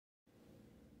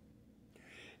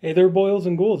Hey there, boils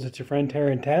and ghouls. It's your friend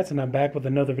Terry and Tats, and I'm back with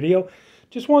another video.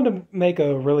 Just wanted to make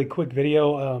a really quick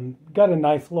video. Got a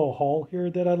nice little haul here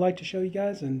that I'd like to show you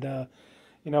guys, and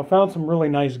found some really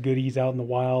nice goodies out in the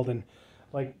wild. And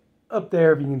like up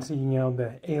there, if you can see,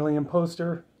 the alien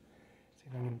poster. See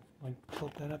if I can like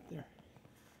flip that up there.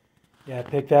 Yeah, I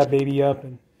picked that baby up,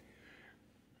 and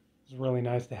it's really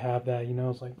nice to have that.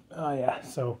 It's like, oh yeah.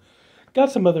 So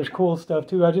got some other cool stuff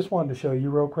too. I just wanted to show you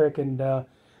real quick, and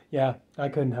yeah, I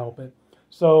couldn't help it.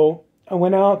 So I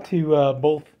went out to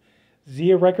both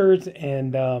Zia Records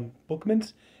and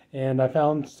Bookman's, and I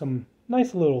found some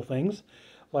nice little things.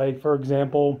 Like, for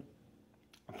example,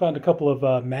 I found a couple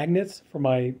of magnets for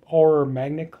my horror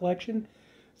magnet collection.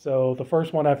 So the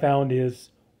first one I found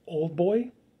is Old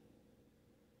Boy.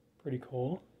 Pretty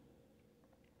cool.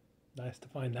 Nice to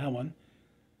find that one.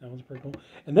 That was pretty cool.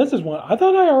 And this is one, I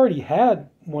thought I already had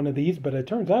one of these, but it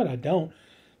turns out I don't.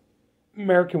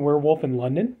 American Werewolf in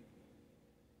London.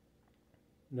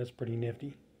 That's pretty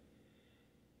nifty.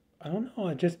 I don't know,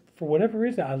 I just, for whatever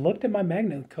reason, I looked at my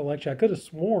magnet collection. I could have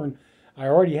sworn I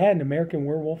already had an American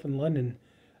Werewolf in London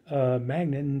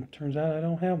magnet, and turns out I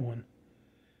don't have one.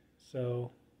 So,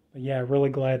 but yeah, really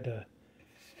glad to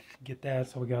get that.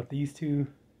 So we got these two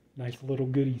nice little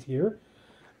goodies here.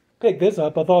 Picked this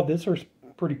up. I thought this was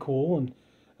pretty cool.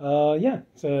 And yeah,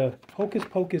 it's a Hocus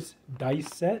Pocus dice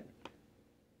set.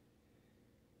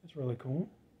 That's really cool.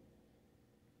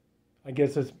 I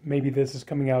guess maybe this is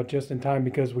coming out just in time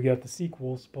because we got the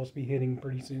sequel supposed to be hitting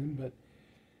pretty soon. But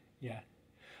yeah,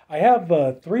 I have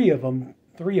three of them,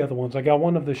 three other ones. I got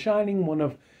one of The Shining, one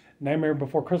of Nightmare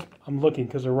Before Christmas. I'm looking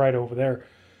because they're right over there.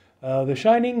 The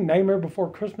Shining, Nightmare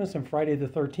Before Christmas, and Friday the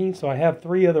 13th. So I have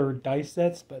three other dice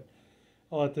sets, but I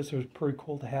thought this was pretty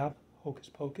cool to have. Hocus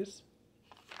Pocus.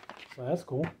 So that's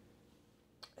cool.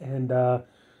 And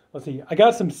let's see, I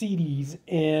got some CDs,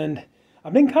 and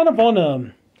I've been kind of on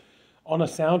a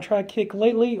soundtrack kick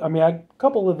lately. I mean, a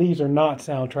couple of these are not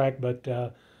soundtrack, but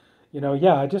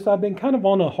yeah, I've been kind of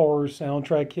on a horror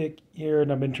soundtrack kick here,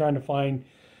 and I've been trying to find,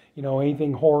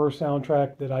 anything horror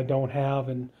soundtrack that I don't have,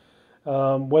 and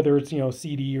whether it's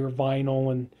CD or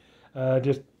vinyl, and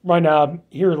just right now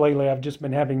here lately, I've just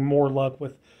been having more luck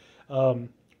with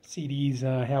CDs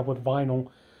than I have with vinyl.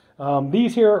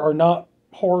 These here are not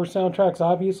horror soundtracks,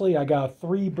 obviously. I got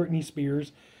 3 Britney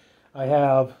Spears. I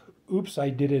have Oops, I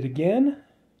Did It Again.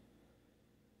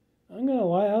 I'm gonna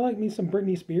lie, I like me some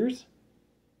Britney Spears.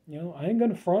 I ain't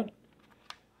gonna front.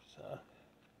 So,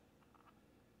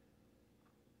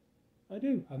 I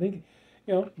do. I think,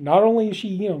 not only is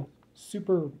she,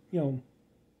 super,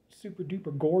 super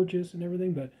duper gorgeous and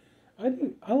everything, but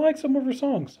I like some of her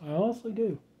songs. I honestly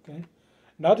do. Okay,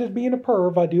 not just being a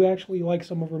perv, I do actually like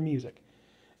some of her music.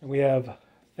 And we have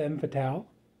Femme Fatale.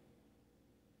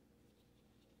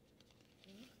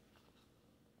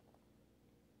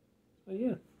 So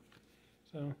yeah.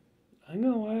 So I'm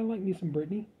gonna lie, I like me some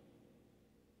Britney.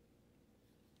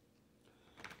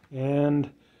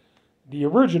 And the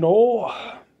original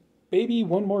Baby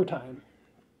One More Time.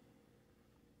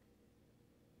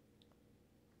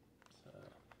 So,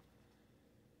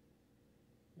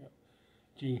 yeah.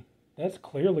 Gee, that's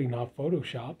clearly not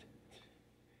photoshopped.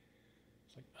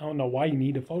 I don't know why you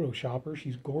need to Photoshop her.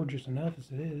 She's gorgeous enough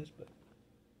as it is. But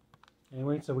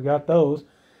anyway, so we got those.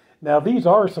 Now, these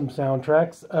are some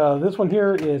soundtracks. This one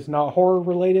here is not horror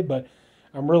related, but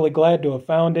I'm really glad to have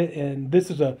found it. And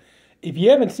this is if you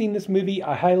haven't seen this movie,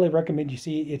 I highly recommend you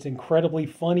see it. It's incredibly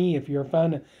funny. If you're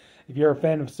a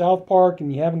fan of South Park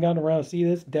and you haven't gotten around to see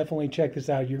this, definitely check this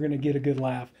out. You're going to get a good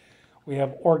laugh. We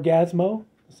have Orgasmo,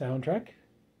 the soundtrack.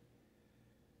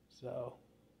 So,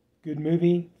 good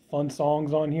movie. Fun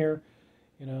songs on here,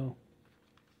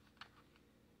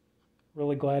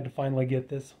 Really glad to finally get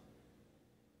this.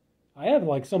 I have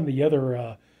like some of the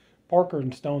other Parker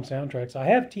and Stone soundtracks. I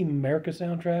have Team America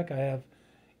soundtrack. I have,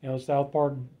 South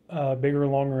Park, Bigger,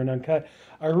 Longer, and Uncut.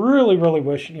 I really, really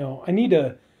wish, I need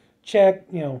to check,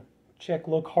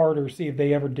 look harder, see if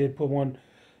they ever did put one.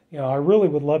 I really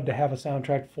would love to have a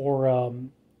soundtrack for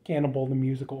Cannibal the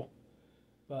Musical.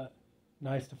 But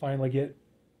nice to finally get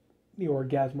the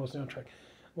Orgasmo soundtrack.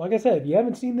 Like I said, if you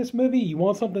haven't seen this movie, you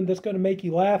want something that's going to make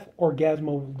you laugh, Orgasmo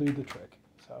will do the trick.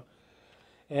 So,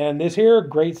 and this here,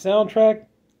 great soundtrack.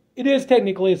 It is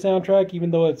technically a soundtrack, even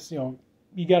though it's, you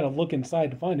got to look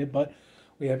inside to find it. But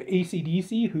we have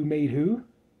AC/DC, Who Made Who?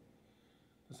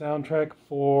 The soundtrack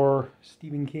for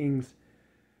Stephen King's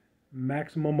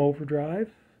Maximum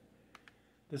Overdrive.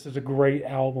 This is a great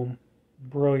album.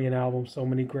 Brilliant album. So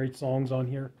many great songs on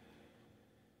here.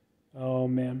 Oh,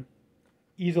 man.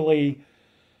 Easily,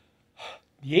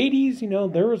 the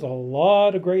 80s, there was a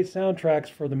lot of great soundtracks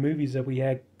for the movies that we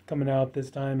had coming out this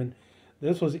time, and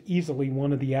this was easily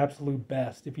one of the absolute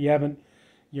best. If you haven't,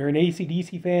 you're an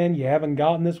AC/DC fan, you haven't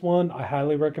gotten this one, I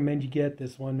highly recommend you get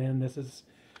this one, man. This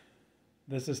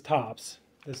is tops.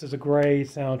 This is a great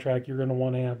soundtrack. You're going to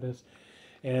want to have this.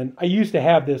 And I used to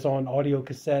have this on audio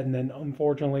cassette, and then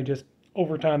unfortunately just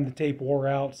over time the tape wore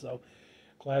out, so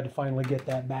glad to finally get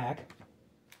that back.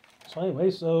 So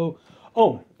anyway,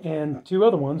 oh, and two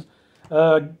other ones.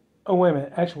 Oh, wait a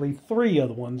minute. Actually, three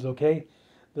other ones, okay?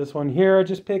 This one here I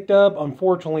just picked up.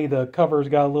 Unfortunately, the cover's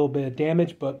got a little bit of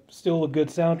damage, but still a good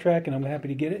soundtrack, and I'm happy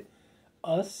to get it.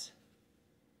 Us.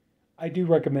 I do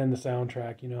recommend the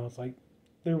soundtrack, you know. It's like,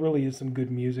 there really is some good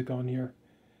music on here.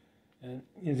 And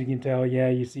as you can tell, yeah,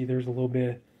 you see there's a little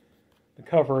bit, the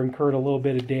cover incurred a little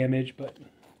bit of damage, but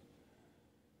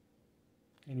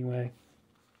anyway.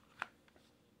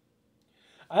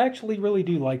 I actually really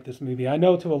do like this movie. I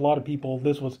know to a lot of people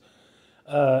this was,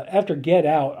 after Get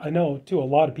Out, I know to a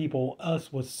lot of people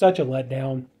Us was such a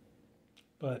letdown,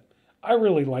 but I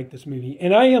really like this movie.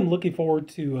 And I am looking forward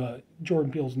to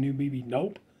Jordan Peele's new movie,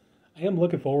 Nope. I am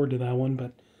looking forward to that one,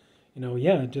 but, you know,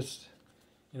 yeah, just,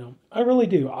 you know, I really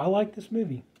do. I like this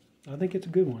movie. I think it's a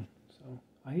good one, so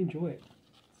I enjoy it.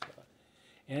 So,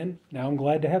 and now I'm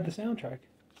glad to have the soundtrack.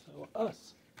 So,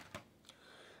 Us.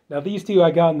 Now, these two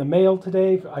I got in the mail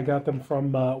today. I got them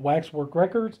from Waxwork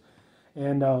Records.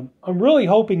 And I'm really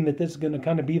hoping that this is going to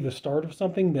kind of be the start of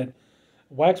something that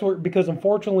Waxwork, because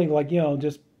unfortunately, like, you know,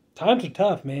 just times are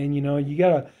tough, man. You know, you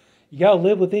gotta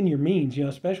live within your means, you know,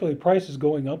 especially prices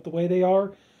going up the way they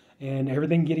are and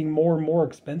everything getting more and more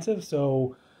expensive.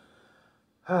 So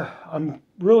I'm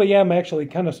actually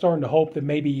kind of starting to hope that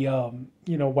maybe, you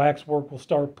know, Waxwork will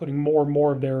start putting more and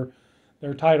more of their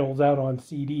titles out on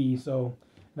CD. So,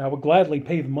 and I would gladly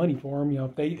pay the money for them, you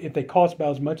know, if they cost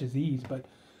about as much as these. But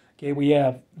okay, we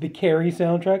have the Carrie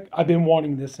soundtrack. I've been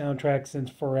wanting this soundtrack since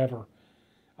forever.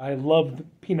 I love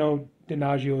Pino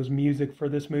Donaggio's music for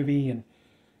this movie, and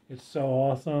it's so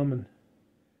awesome. And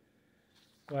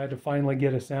glad to finally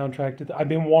get a soundtrack to. I've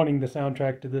been wanting the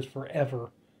soundtrack to this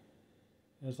forever.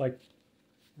 It's like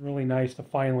really nice to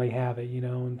finally have it, you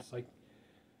know. And it's like,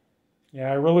 yeah,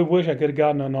 I really wish I could have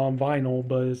gotten it on vinyl,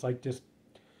 but it's like just.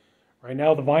 Right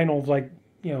now, the vinyl's like,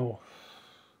 you know,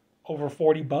 over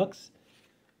 $40.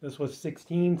 This was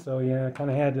 16, so yeah, I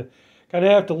kind of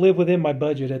have to live within my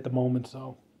budget at the moment.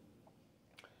 So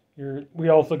here we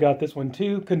also got this one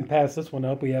too. Couldn't pass this one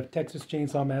up. We have Texas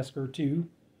Chainsaw Massacre 2.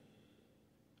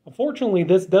 Unfortunately,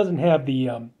 this doesn't have the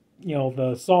you know,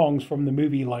 the songs from the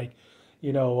movie, like,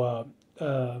 you know,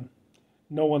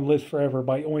 No One Lives Forever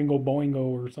by Oingo Boingo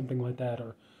or something like that,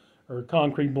 or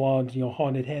Concrete Blonde's, you know,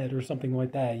 Haunted Head or something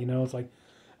like that. You know, it's like,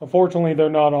 unfortunately, they're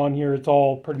not on here. It's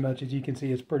all pretty much, as you can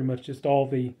see, it's pretty much just all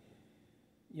the,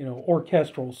 you know,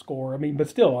 orchestral score. I mean, but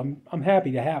still, I'm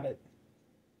happy to have it.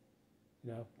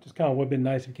 You know, just kind of would have been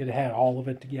nice if you could have had all of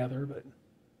it together, but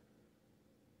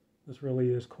this really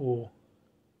is cool.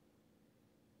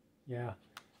 Yeah.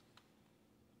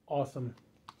 Awesome.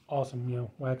 Awesome. You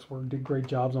know, Waxwork did great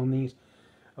jobs on these.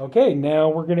 Okay, now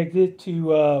we're going to get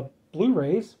to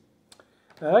Blu-rays.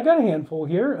 I got a handful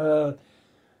here.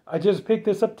 I just picked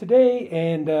this up today,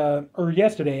 and or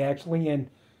yesterday actually, and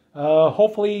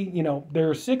hopefully, you know, there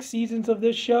are 6 seasons of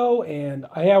this show, and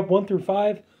I have 1 through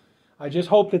 5. I just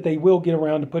hope that they will get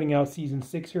around to putting out season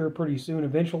 6 here pretty soon,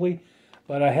 eventually.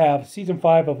 But I have season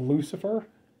 5 of Lucifer.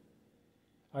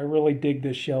 I really dig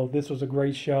this show. This was a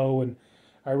great show, and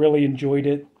I really enjoyed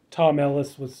it. Tom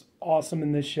Ellis was awesome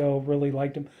in this show. Really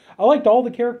liked him. I liked all the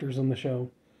characters on the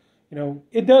show. You know,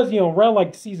 it does, you know, around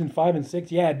like season 5 and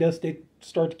 6, yeah, it does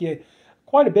start to get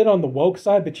quite a bit on the woke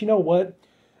side. But you know what?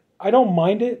 I don't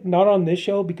mind it, not on this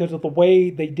show, because of the way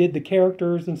they did the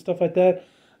characters and stuff like that.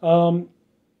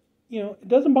 You know, it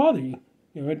doesn't bother you.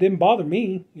 You know, it didn't bother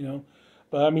me, you know.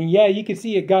 But, I mean, yeah, you can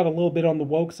see it got a little bit on the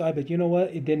woke side, but you know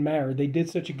what? It didn't matter. They did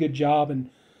such a good job, and,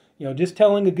 you know, just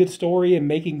telling a good story and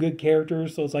making good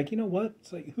characters. So it's like, you know what?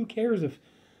 It's like, who cares if,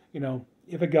 you know,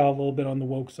 if it got a little bit on the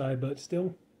woke side, but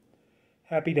still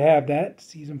happy to have that,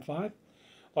 season 5.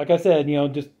 Like I said, you know,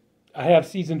 just, I have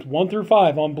seasons 1 through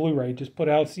 5 on Blu-ray. Just put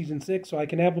out season 6 so I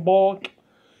can have a ball.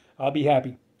 I'll be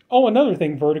happy. Oh, another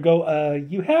thing, Vertigo.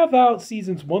 You have out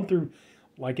seasons 1 through,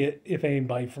 like, if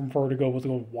anybody from Vertigo was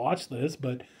going to watch this,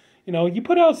 but, you know, you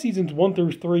put out seasons 1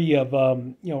 through 3 of,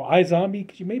 you know, iZombie,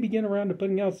 because you may be getting around to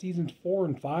putting out seasons 4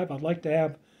 and 5. I'd like to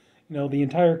have, you know, the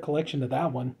entire collection of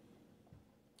that one.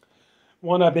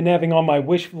 One I've been having on my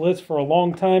wish list for a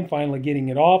long time, finally getting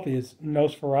it off, is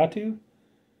Nosferatu,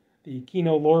 the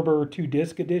Kino Lorber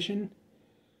 2-disc edition.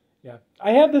 Yeah,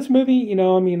 I have this movie, you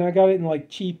know, I mean, I got it in, like,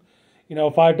 cheap,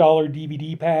 $5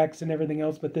 DVD packs and everything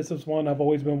else, but this is one I've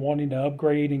always been wanting to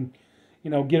upgrade and,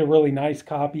 get a really nice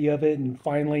copy of it, and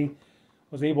finally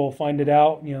was able to find it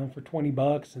out, for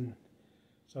 $20. And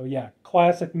so, yeah,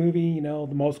 classic movie, the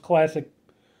most classic,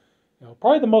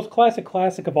 probably the most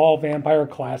classic of all vampire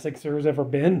classics there's ever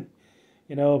been,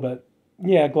 but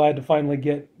yeah, glad to finally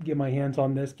get my hands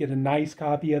on this, get a nice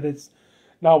copy of it. It's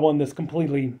not one that's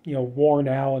completely, worn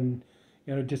out and,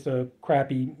 just a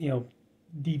crappy,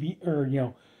 DV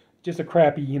or, just a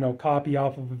crappy, copy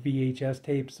off of a VHS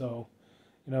tape. So,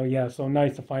 yeah, so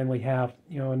nice to finally have,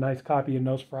 a nice copy of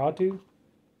Nosferatu.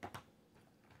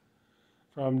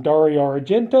 From Dario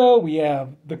Argento, we have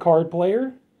The Card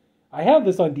Player. I have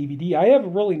this on DVD. I have a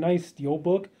really nice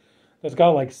steelbook that's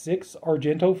got like 6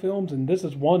 Argento films, and this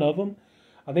is one of them.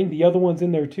 I think the other ones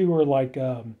in there too are like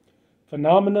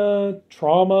Phenomena,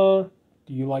 Trauma,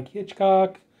 Do You Like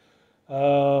Hitchcock?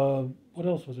 What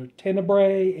else was there?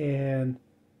 Tenebrae and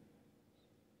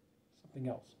something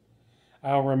else.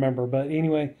 I don't remember, but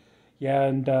anyway, yeah,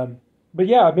 and but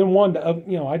yeah, I've been wanting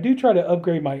to, I do try to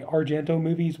upgrade my Argento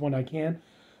movies when I can.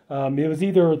 It was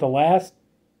either the last,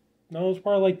 no, it was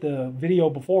probably like the video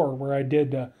before where I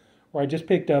did, where I just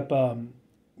picked up,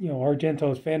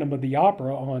 Argento's Phantom of the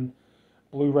Opera on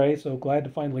Blu-ray. So glad to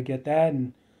finally get that,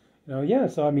 and yeah.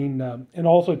 So I mean, and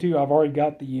also too, I've already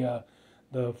got the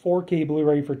 4K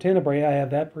Blu-ray for Tenebrae. I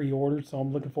have that pre-ordered, so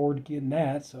I'm looking forward to getting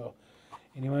that. So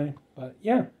anyway, but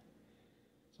yeah.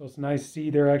 So it's nice to see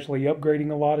they're actually upgrading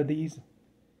a lot of these.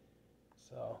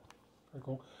 So, pretty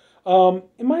cool.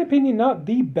 In my opinion, not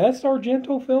the best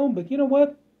Argento film, but you know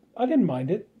what? I didn't mind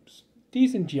it. It's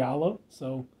decent giallo,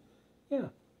 so yeah.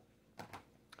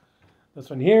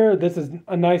 This one here, this is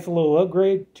a nice little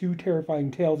upgrade. 2 Terrifying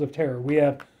Tales of Terror. We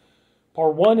have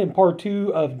part 1 and part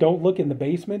 2 of Don't Look in the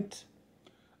Basement.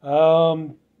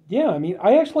 Yeah, I mean,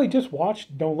 I actually just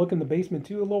watched Don't Look in the Basement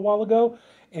 2 a little while ago,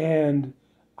 and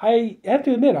I have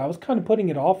to admit, I was kind of putting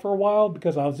it off for a while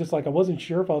because I was just like, I wasn't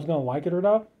sure if I was going to like it or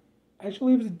not.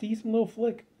 Actually, it was a decent little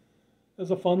flick. It was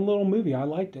a fun little movie. I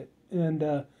liked it. And,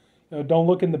 Don't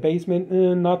Look in the Basement,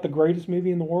 not the greatest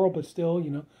movie in the world, but still,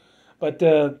 But,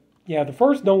 yeah, the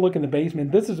first Don't Look in the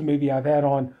Basement, this is a movie I've had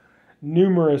on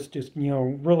numerous just,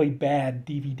 really bad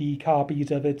DVD copies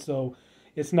of it. So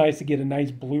it's nice to get a nice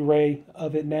Blu-ray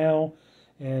of it now.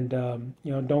 And,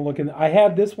 Don't Look in I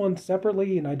had this one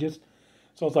separately, and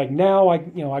so it's like now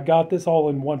I got this all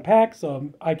in one pack,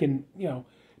 so I can,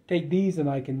 take these and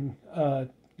I can,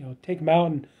 take them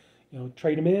out and,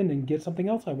 trade them in and get something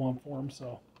else I want for them.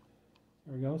 So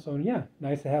there we go. So yeah,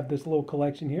 nice to have this little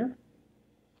collection here.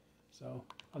 So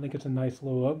I think it's a nice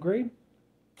little upgrade.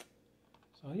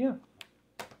 So yeah.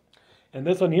 And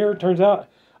this one here, turns out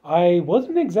I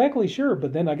wasn't exactly sure,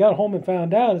 but then I got home and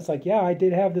found out. It's like, yeah, I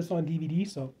did have this on DVD,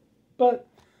 so, but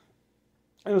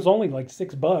it was only like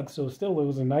 $6, so still it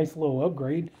was a nice little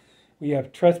upgrade. We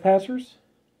have Trespassers.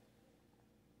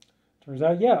 Turns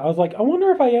out, yeah, I was like, I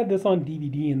wonder if I had this on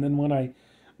DVD, and then when I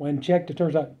went and checked, it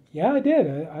turns out, yeah, I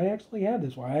did. I actually had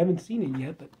this one. I haven't seen it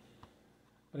yet, but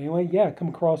anyway, yeah, I come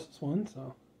across this one,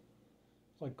 so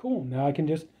it's like, cool. Now I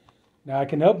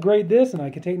can upgrade this, and I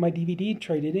can take my DVD,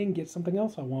 trade it in, get something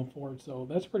else I want for it. So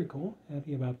that's pretty cool.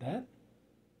 Happy about that.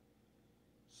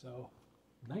 So,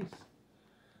 nice.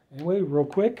 Anyway, real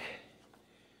quick,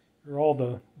 here are all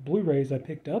the Blu-rays I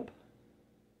picked up.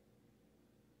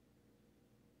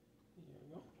 There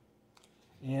we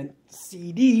go. And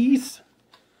CDs.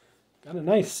 Got a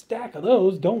nice stack of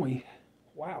those, don't we?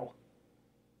 Wow.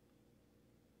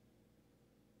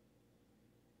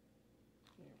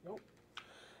 There we go.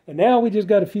 And now we just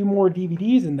got a few more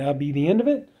DVDs, and that'll be the end of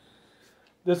it.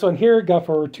 This one here got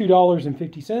for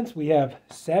 $2.50. We have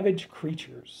Savage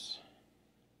Creatures.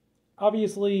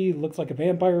 Obviously, looks like a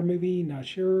vampire movie. Not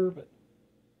sure, but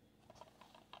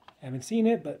haven't seen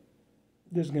it. But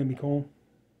this is going to be cool.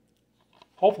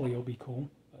 Hopefully, it'll be cool.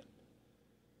 But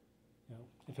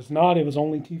if it's not, it was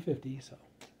only $2.50. So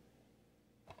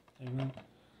anyway,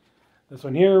 this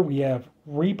one here we have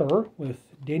Reaper with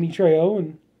Danny Trejo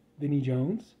and Vinnie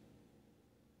Jones.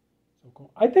 So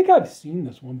cool. I think I've seen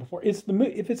this one before. If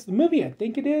it's the movie I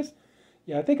think it is,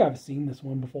 yeah, I think I've seen this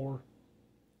one before.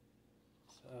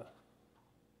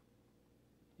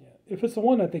 If it's the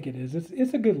one I think it is,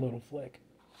 it's a good little flick.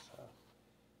 So,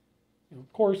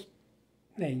 of course,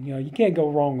 hey, you can't go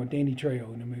wrong with Danny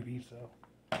Trejo in a movie.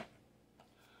 So,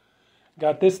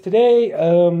 got this today.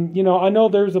 I know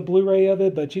there's a Blu-ray of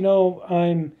it, but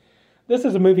this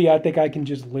is a movie I think I can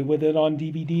just live with it on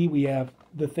DVD. We have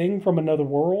The Thing from Another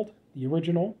World, the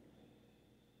original,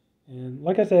 and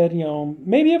like I said,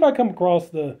 maybe if I come across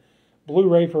the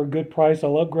Blu-ray for a good price.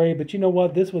 I'll upgrade, but you know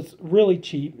what? This was really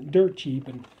cheap, dirt cheap,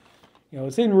 and you know,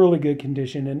 it's in really good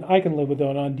condition, and I can live with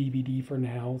it on DVD for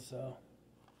now. So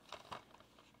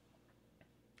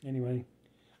anyway,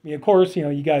 I mean, of course, you know,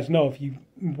 you guys know if you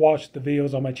watch the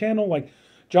videos on my channel, like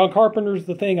John Carpenter's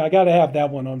The Thing, I got to have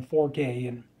that one on 4K,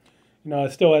 and you know, I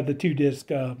still have the 2-disc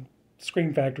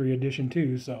Scream Factory edition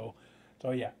too. So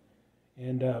yeah,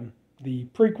 and the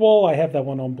prequel, I have that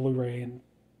one on Blu-ray, and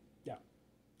yeah,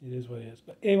 it is what it is.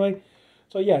 But anyway,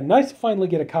 so yeah, nice to finally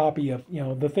get a copy of, you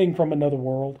know, The Thing from Another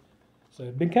World. So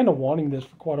I've been kind of wanting this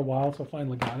for quite a while, so I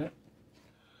finally got it.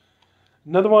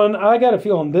 Another one, I got a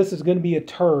feeling this is going to be a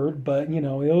turd, but you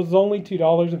know, it was only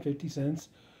 $2.50.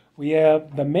 We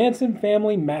have The Manson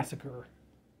Family Massacre.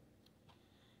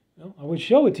 Well, I would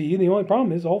show it to you. The only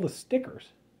problem is all the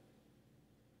stickers.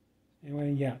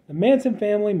 Anyway, yeah, The Manson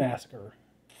Family Massacre.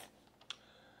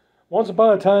 Once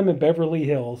Upon a Time in Beverly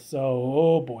Hills. So,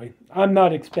 oh boy. I'm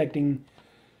really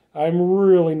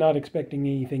not expecting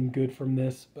anything good from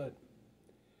this, but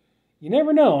you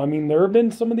never know. I mean, there have been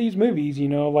some of these movies, you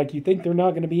know, like you think they're not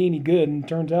going to be any good, and it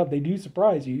turns out they do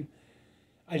surprise you.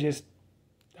 I just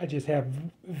have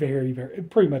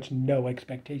pretty much no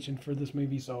expectation for this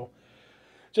movie, so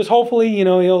just hopefully, you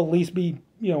know, it'll at least be,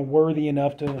 you know, worthy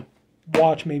enough to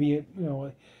watch maybe, you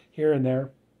know, here and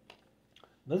there.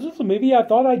 This is a movie I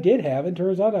thought I did have, and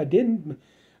turns out I didn't.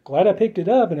 Glad I picked it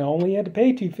up, and I only had to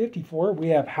pay $2.50 for it. We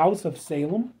have House of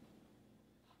Salem.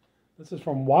 This is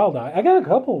from Wild Eye. I got a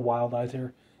couple of Wild Eyes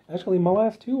here. Actually, my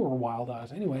last two were Wild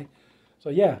Eyes. Anyway, so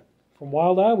yeah, from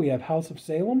Wild Eye, we have House of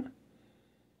Salem.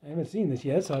 I haven't seen this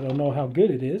yet, so I don't know how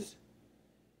good it is.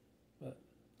 But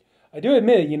I do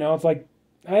admit, you know, it's like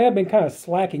I have been kind of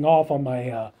slacking off on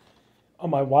my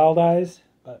Wild Eyes.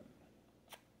 But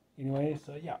anyway,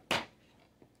 so yeah.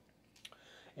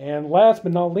 And last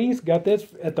but not least, got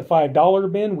this at the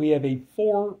 $5 bin. We have a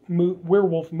 4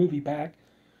 werewolf movie pack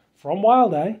from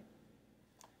Wild Eye.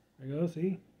 There you go,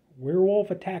 see?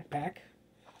 Werewolf Attack Pack.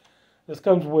 This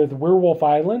comes with Werewolf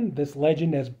Island, This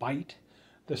Legend as Bite,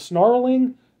 The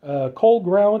Snarling, Cold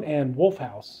Ground, and Wolf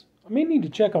House. I may need to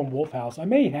check on Wolf House. I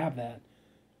may have that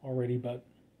already, but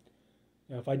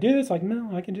you know, if I do this, like,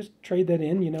 no, I can just trade that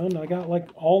in, you know, and I got like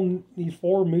all these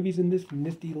 4 movies in this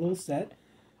nifty little set.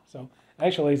 So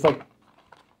actually, it's like,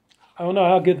 I don't know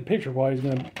how good the picture quality is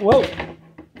going to. Whoa!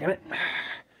 Damn it.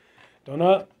 Don't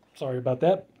know. Sorry about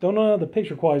that. Don't know how the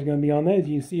picture quality is going to be on that. As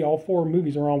you can see, all 4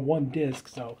 movies are on one disc,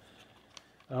 so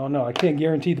I don't know. I can't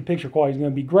guarantee the picture quality is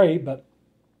going to be great, but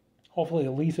hopefully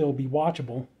at least it'll be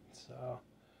watchable. So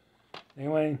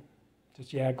anyway,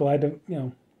 just yeah, glad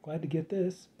to get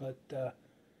this. But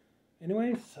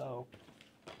anyway, so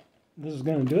this is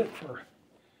going to do it for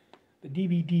the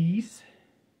DVDs.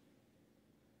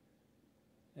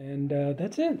 And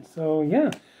that's it. So yeah.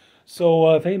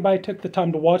 So if anybody took the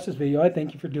time to watch this video, I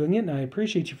thank you for doing it, and I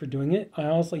appreciate you for doing it. I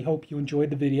honestly hope you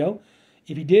enjoyed the video.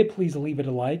 If you did, please leave it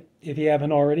a like. If you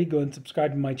haven't already, go and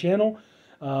subscribe to my channel.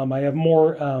 I have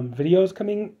more videos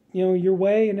coming, you know, your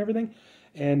way and everything.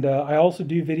 And I also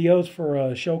do videos for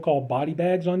a show called Body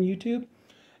Bags on YouTube.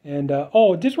 And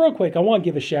oh, just real quick, I want to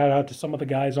give a shout out to some of the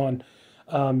guys on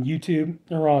YouTube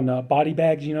or on Body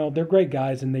Bags. You know, they're great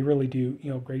guys, and they really do, you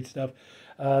know, great stuff.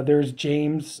 There's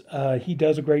James. He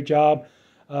does a great job.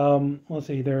 Let's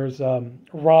see. There's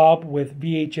Rob with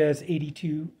VHS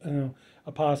 82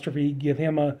 apostrophe. Give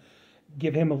him a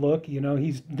look. You know,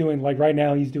 he's doing, like, right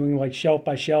now he's doing like shelf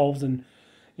by shelves, and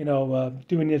you know,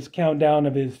 doing his countdown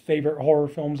of his favorite horror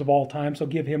films of all time. So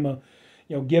give him a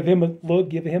look.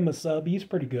 Give him a sub. He's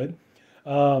pretty good.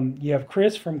 You have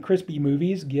Chris from Crispy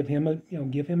Movies. Give him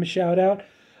a shout out.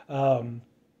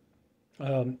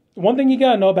 One thing you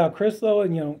gotta know about Chris, though,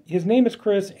 and you know, his name is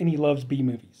Chris, and he loves B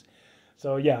movies.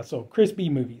 So yeah, so Chris B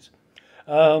Movies.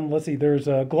 Let's see. There's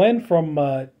Glenn from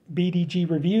BDG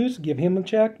Reviews. Give him a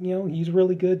check. You know, he's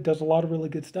really good. Does a lot of really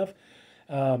good stuff.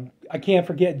 I can't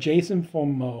forget Jason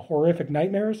from Horrific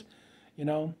Nightmares. You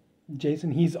know,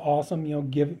 Jason, he's awesome.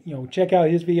 You know, check out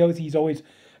his videos. He's always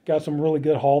got some really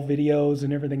good haul videos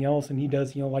and everything else, and he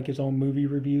does, you know, like his own movie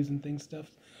reviews and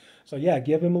stuff. So yeah,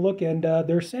 give him a look. And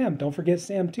there's Sam. Don't forget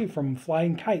Sam too from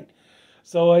Flying Kite.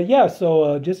 So yeah,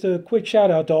 so just a quick shout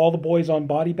out to all the boys on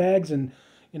Body Bags, and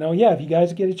you know, yeah, if you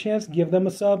guys get a chance, give them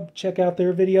a sub. Check out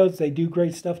their videos. They do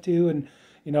great stuff too. And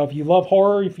you know, if you love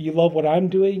horror, if you love what I'm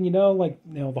doing, you know, like,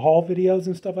 you know, the haul videos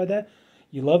and stuff like that,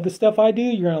 you love the stuff I do,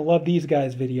 you're gonna love these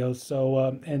guys' videos.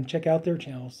 So and check out their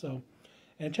channels. So,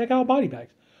 and check out Body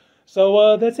Bags.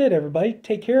 So that's it, everybody.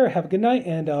 Take care. Have a good night,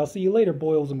 and I'll see you later,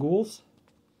 boils and ghouls.